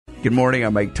Good morning,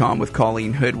 I'm Mike Tom with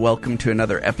Colleen Hood. Welcome to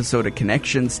another episode of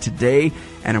Connections. Today,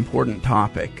 an important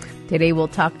topic. Today we'll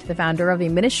talk to the founder of a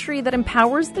ministry that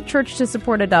empowers the church to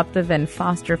support adoptive and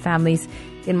foster families.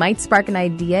 It might spark an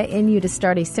idea in you to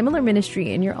start a similar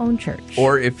ministry in your own church.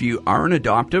 Or if you are an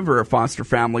adoptive or a foster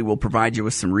family, we'll provide you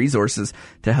with some resources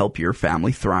to help your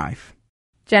family thrive.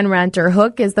 Jen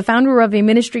Ranter-Hook is the founder of a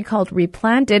ministry called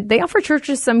Replanted. They offer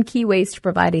churches some key ways to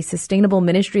provide a sustainable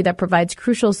ministry that provides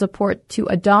crucial support to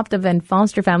adoptive and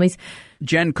foster families.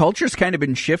 Jen, culture's kind of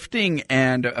been shifting,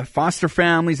 and foster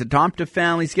families, adoptive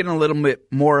families, getting a little bit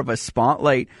more of a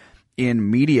spotlight in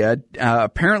media.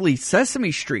 Apparently,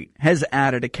 Sesame Street has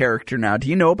added a character now. Do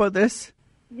you know about this?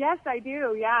 Yes, I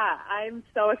do. Yeah, I'm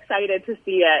so excited to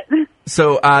see it.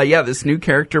 So, this new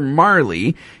character,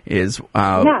 Marley, is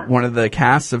one of the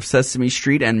casts of Sesame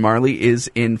Street, and Marley is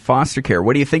in foster care.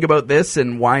 What do you think about this,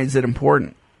 and why is it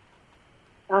important?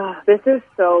 This is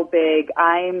so big.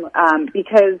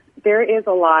 Because there is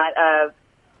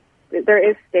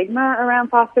stigma around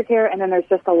foster care, and then there's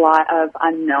just a lot of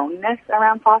unknownness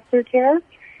around foster care.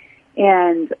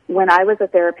 And when I was a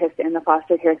therapist in the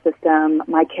foster care system,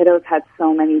 my kiddos had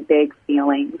so many big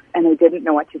feelings, and they didn't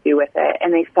know what to do with it.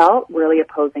 And they felt really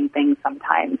opposing things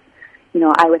sometimes. You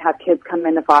know, I would have kids come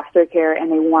into foster care,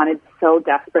 and they wanted so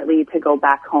desperately to go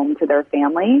back home to their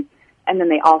family. And then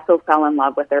they also fell in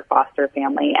love with their foster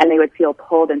family, and they would feel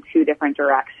pulled in two different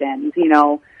directions, you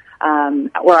know.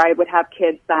 Or I would have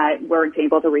kids that weren't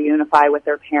able to reunify with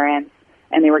their parents,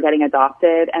 and they were getting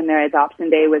adopted, and their adoption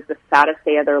day was the saddest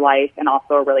day of their life and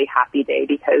also a really happy day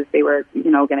because they were,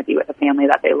 going to be with a family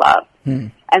that they love.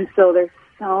 And so there's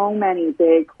so many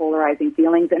big polarizing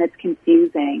feelings, and it's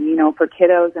confusing. You know, for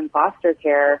kiddos in foster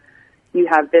care, you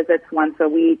have visits once a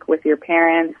week with your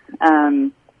parents.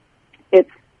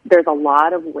 There's a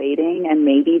lot of waiting and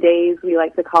maybe days, we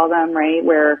like to call them, right,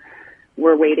 where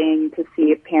we're waiting to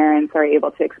see if parents are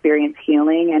able to experience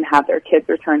healing and have their kids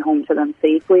return home to them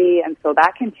safely. And so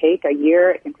that can take a year.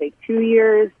 It can take 2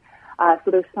 years.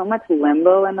 So there's so much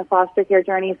limbo in the foster care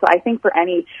journey. So I think for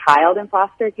any child in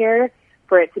foster care,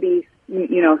 for it to be,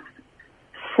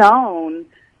 shown,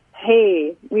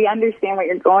 hey, we understand what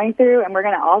you're going through, and we're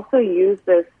going to also use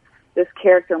this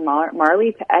character,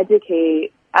 Marley, to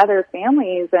educate other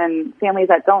families and families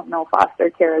that don't know foster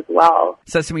care as well.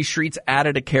 Sesame Street's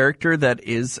added a character that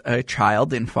is a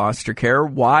child in foster care.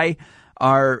 Why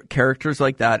are characters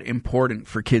like that important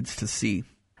for kids to see?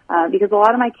 Because a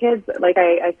lot of my kids, like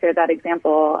I shared that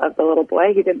example of the little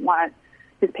boy who didn't want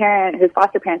his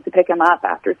foster parents to pick him up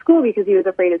after school because he was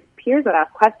afraid his peers would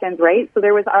ask questions, right? So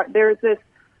there's this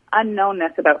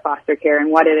unknownness about foster care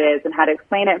and what it is and how to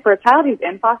explain it. For a child who's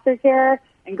in foster care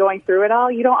and going through it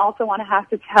all, you don't also want to have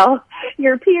to tell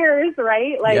your peers,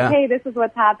 right? Like, hey, this is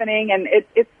what's happening, and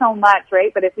it's so much,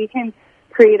 right? But if we can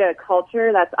create a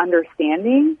culture that's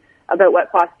understanding about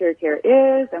what foster care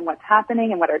is and what's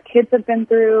happening and what our kids have been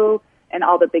through and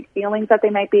all the big feelings that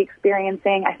they might be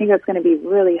experiencing, I think that's going to be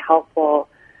really helpful.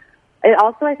 It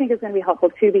also, I think, is going to be helpful,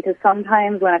 too, because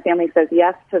sometimes when a family says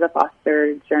yes to the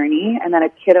foster journey and then a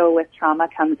kiddo with trauma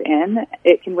comes in,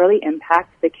 it can really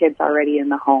impact the kids already in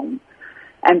the home.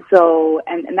 And so,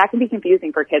 and that can be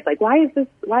confusing for kids. Like, why is a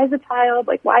child,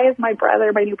 like, why is my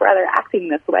new brother acting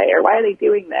this way? Or why are they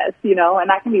doing this? And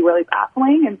that can be really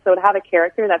baffling. And so to have a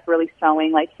character that's really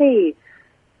showing, like, hey,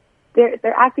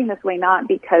 they're acting this way not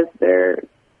because they're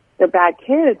bad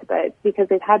kids, but because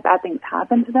they've had bad things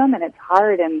happen to them, and it's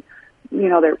hard, and,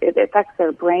 it affects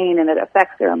their brain, and it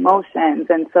affects their emotions.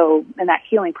 And so, and that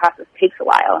healing process takes a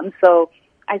while. And so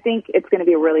I think it's going to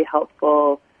be a really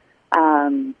helpful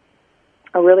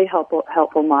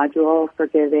module for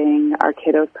giving our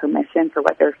kiddos permission for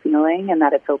what they're feeling and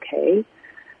that it's okay.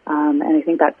 And I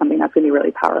think that's something that's going to be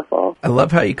really powerful. I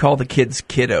love how you call the kids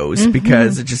kiddos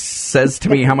because it just says to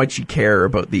me how much you care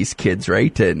about these kids,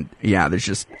 right? And there's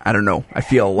just, I don't know, I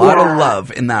feel a lot of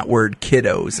love in that word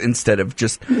kiddos instead of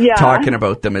just talking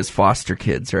about them as foster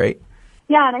kids, right?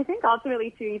 Yeah, and I think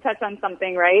ultimately, too, you touch on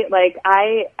something, right? Like,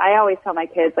 I always tell my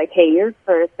kids, like, hey, you're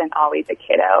first and always a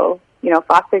kiddo.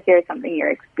 Foster care is something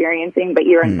you're experiencing, but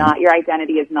you're not, your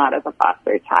identity is not as a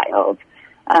foster child.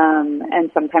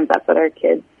 And sometimes that's what our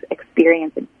kids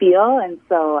experience and feel. And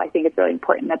so I think it's really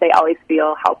important that they always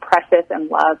feel how precious and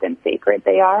loved and sacred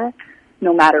they are,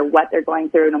 no matter what they're going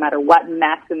through, no matter what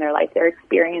mess in their life they're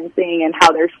experiencing and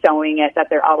how they're showing it, that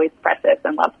they're always precious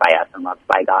and loved by us and loved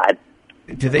by God.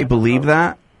 Do they believe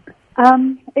that?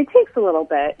 It takes a little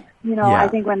bit. I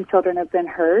think when children have been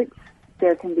hurt,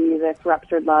 there can be this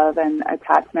ruptured love and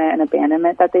attachment and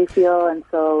abandonment that they feel, and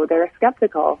so they're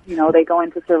skeptical. They go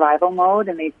into survival mode,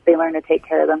 and they learn to take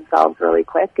care of themselves really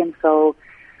quick. And so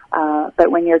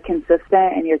But when you're consistent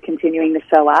and you're continuing to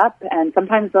show up, and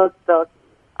sometimes they'll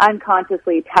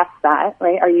unconsciously test that,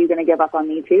 right? Are you going to give up on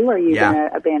me too? Or are you going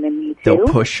to abandon me too? They'll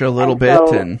push a little bit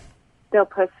and they'll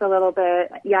push a little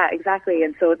bit. Yeah, exactly.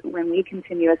 And so when we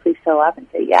continuously show up and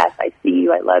say, yes, I see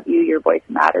you, I love you, your voice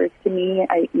matters to me,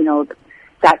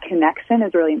 that connection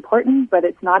is really important, but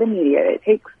it's not immediate.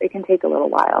 It can take a little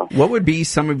while. What would be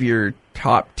some of your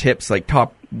top tips, like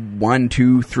top 1,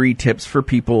 2, 3 tips for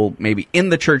people maybe in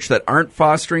the church that aren't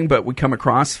fostering, but we come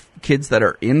across kids that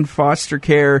are in foster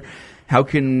care? How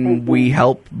can we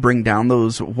help bring down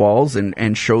those walls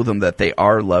and show them that they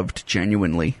are loved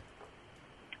genuinely?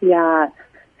 Yeah.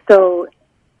 So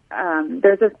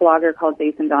there's this blogger called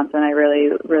Jason Johnson I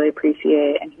really, really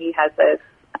appreciate, and he has this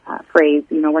phrase,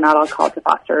 we're not all called to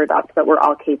foster or adopt, but we're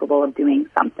all capable of doing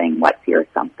something. What's your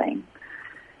something?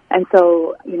 And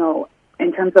so,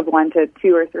 in terms of 1 to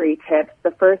 2 or 3 tips,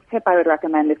 the first tip I would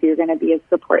recommend if you're going to be a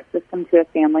support system to a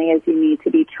family is you need to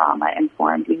be trauma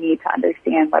informed. You need to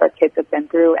understand what our kids have been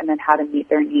through and then how to meet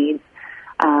their needs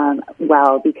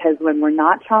well, because when we're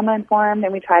not trauma informed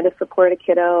and we try to support a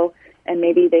kiddo and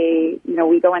maybe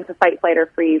we go into fight, flight,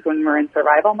 or freeze when we're in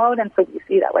survival mode. And so we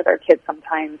see that with our kids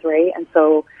sometimes, right? And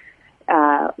so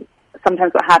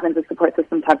sometimes what happens is support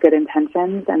systems have good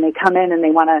intentions and they come in and they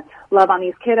want to love on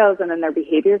these kiddos and then their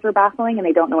behaviors are baffling and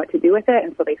they don't know what to do with it.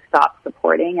 And so they stop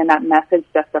supporting, and that message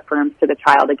just affirms to the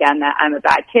child again that I'm a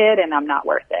bad kid and I'm not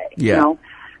worth it. Yeah.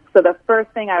 So the first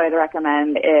thing I would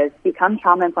recommend is become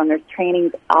trauma informed. There's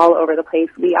trainings all over the place.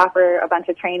 We offer a bunch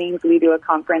of trainings. We do a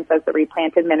conference as the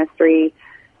Replanted Ministry.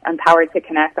 Empowered to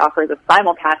Connect offers a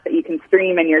simulcast that you can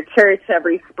stream in your church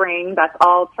every spring. That's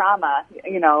all trauma,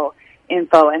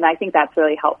 info, and I think that's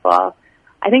really helpful.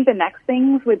 I think the next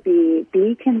things would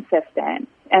be consistent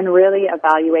and really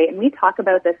evaluate, and we talk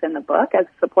about this in the book as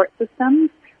support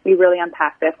systems. We really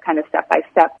unpack this kind of step by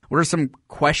step. What are some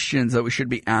questions that we should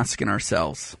be asking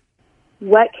ourselves?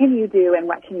 What can you do and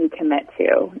what can you commit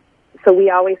to? So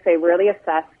we always say really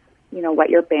assess, what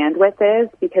your bandwidth is,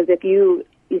 because if you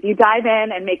dive in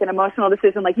and make an emotional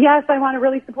decision like, yes, I want to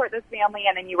really support this family,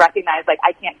 and then you recognize like,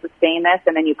 I can't sustain this,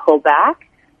 and then you pull back,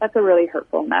 that's a really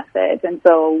hurtful message. And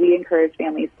so we encourage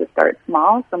families to start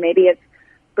small. So maybe it's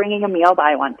bringing a meal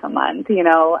by once a month,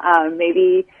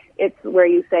 maybe it's where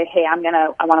you say, hey, I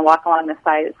want to walk along the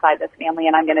side of this family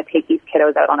and I'm going to take these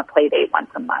kiddos out on a play date once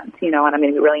a month, and I'm going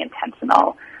to be really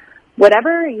intentional.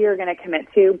 Whatever you're going to commit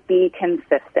to, be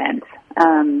consistent.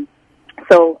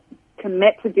 So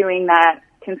commit to doing that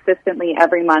consistently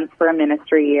every month for a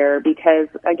ministry year, because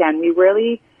again,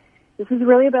 this is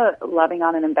really about loving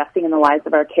on and investing in the lives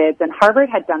of our kids. And Harvard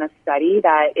had done a study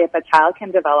that if a child can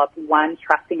develop one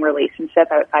trusting relationship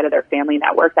outside of their family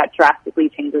network, that drastically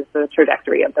changes the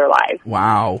trajectory of their lives.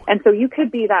 Wow. And so you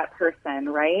could be that person,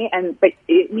 right? But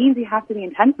it means you have to be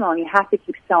intentional and you have to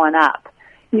keep showing up,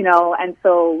 and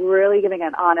so really giving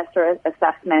an honest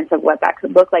assessment of what that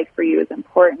could look like for you is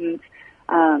important.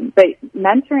 But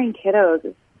mentoring kiddos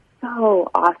is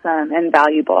so awesome and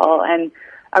valuable, and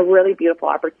a really beautiful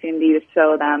opportunity to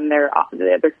show them they're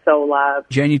so loved.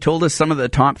 Jen, you told us some of the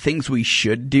top things we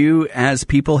should do as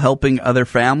people helping other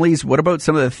families. What about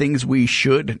some of the things we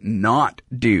should not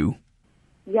do?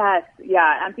 Yes,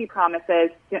 empty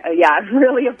promises. Yeah,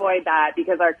 really avoid that,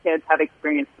 because our kids have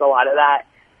experienced a lot of that.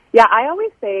 Yeah, I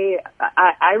always say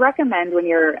I recommend when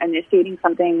you're initiating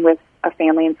something with a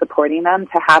family and supporting them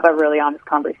to have a really honest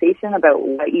conversation about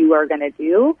what you are going to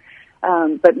do.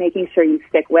 But making sure you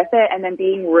stick with it and then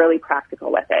being really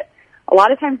practical with it. A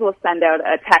lot of times we'll send out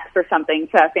a text or something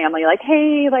to a family like,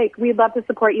 hey, we'd love to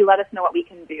support you. Let us know what we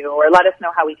can do, or let us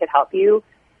know how we could help you.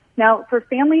 Now, for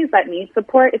families that need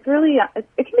support, it can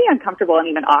be uncomfortable and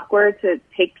even awkward to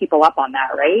take people up on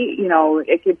that, right?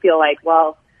 It could feel like,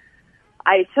 well,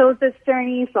 I chose this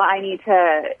journey, so I need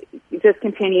to just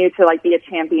continue to be a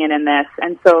champion in this.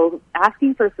 And so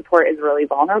asking for support is really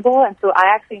vulnerable. And so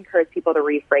I actually encourage people to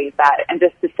rephrase that and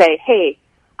just to say, hey,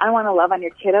 I want to love on your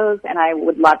kiddos and I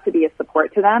would love to be a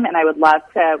support to them. And I would love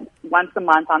to once a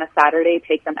month on a Saturday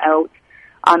take them out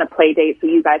on a play date so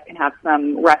you guys can have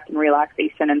some rest and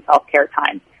relaxation and self-care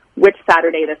time. Which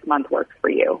Saturday this month works for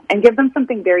you, and give them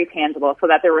something very tangible so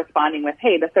that they're responding with,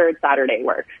 hey, the third Saturday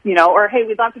works, or hey,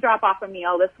 we'd love to drop off a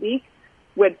meal this week.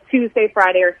 Would Tuesday,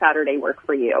 Friday, or Saturday work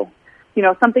for you?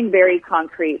 Something very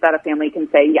concrete that a family can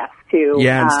say yes to.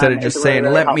 Yeah, instead of just saying,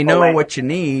 let me know what you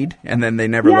need, and then they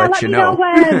never let you know.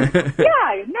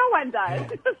 Yeah, no one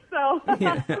does. So,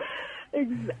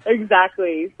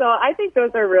 exactly. So I think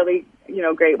those are really,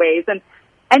 great ways. And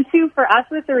And two, for us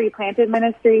with the Replanted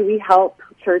Ministry, we help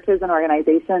churches and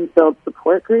organizations build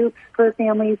support groups for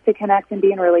families to connect and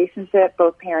be in relationship,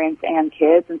 both parents and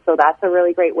kids. And so that's a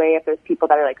really great way if there's people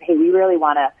that are like, hey, we really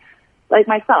want to, like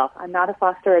myself, I'm not a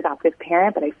foster adoptive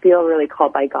parent, but I feel really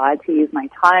called by God to use my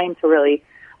time to really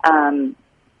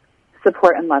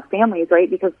support and love families, right?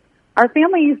 Because our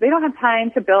families, they don't have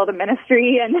time to build a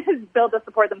ministry and build to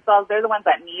support themselves. They're the ones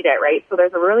that need it, right? So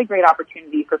there's a really great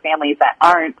opportunity for families that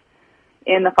aren't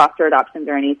in the foster adoption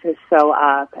journey to show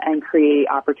up and create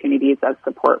opportunities of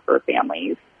support for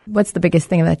families. What's the biggest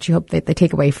thing that you hope that they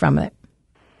take away from it?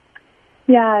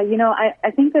 Yeah, I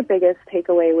think the biggest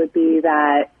takeaway would be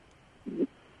that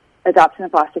adoption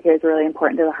and foster care is really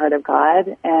important to the heart of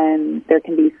God, and there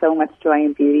can be so much joy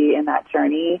and beauty in that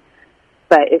journey.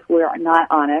 But if we're not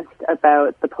honest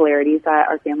about the polarities that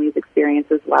our families experience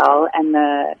as well, and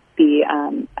the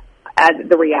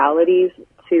realities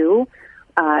too,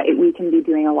 we can be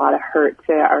doing a lot of hurt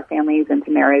to our families and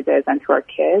to marriages and to our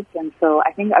kids. And so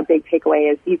I think a big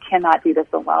takeaway is you cannot do this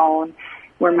alone.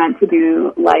 We're meant to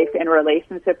do life in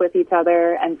relationship with each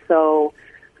other. And so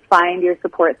find your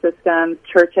support systems.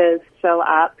 Churches, show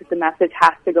up. The message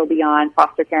has to go beyond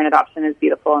foster care and adoption is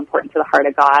beautiful, important to the heart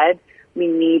of God. We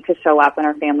need to show up when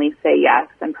our families say yes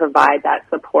and provide that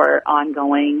support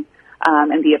ongoing,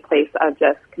 and be a place of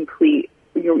just complete,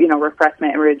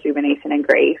 refreshment and rejuvenation and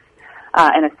grace.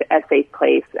 And a safe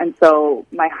place. And so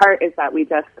my heart is that we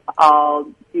just all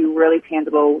do really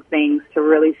tangible things to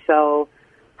really show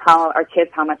how our kids,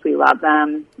 how much we love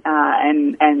them,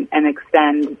 and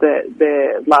extend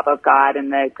the love of God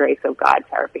and the grace of God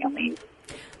to our families.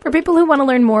 For people who want to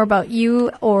learn more about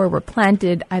you or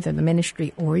Replanted, either the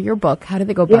ministry or your book, how do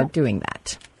they go about doing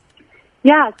that?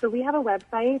 Yeah, so we have a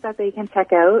website that they can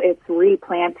check out. It's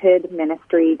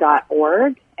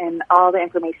replantedministry.org, and all the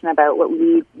information about what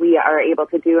we are able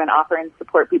to do and offer and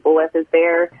support people with is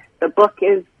there. The book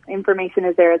information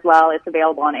is there as well. It's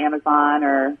available on Amazon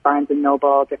or Barnes &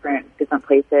 Noble, different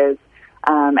places,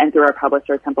 and through our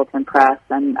publisher, Templeton Press,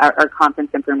 and our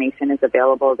conference information is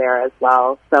available there as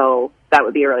well. So that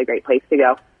would be a really great place to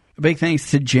go. A big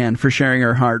thanks to Jen for sharing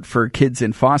her heart for kids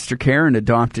in foster care and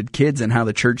adopted kids and how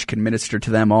the church can minister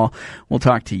to them all. We'll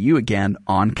talk to you again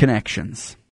on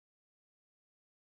Connections.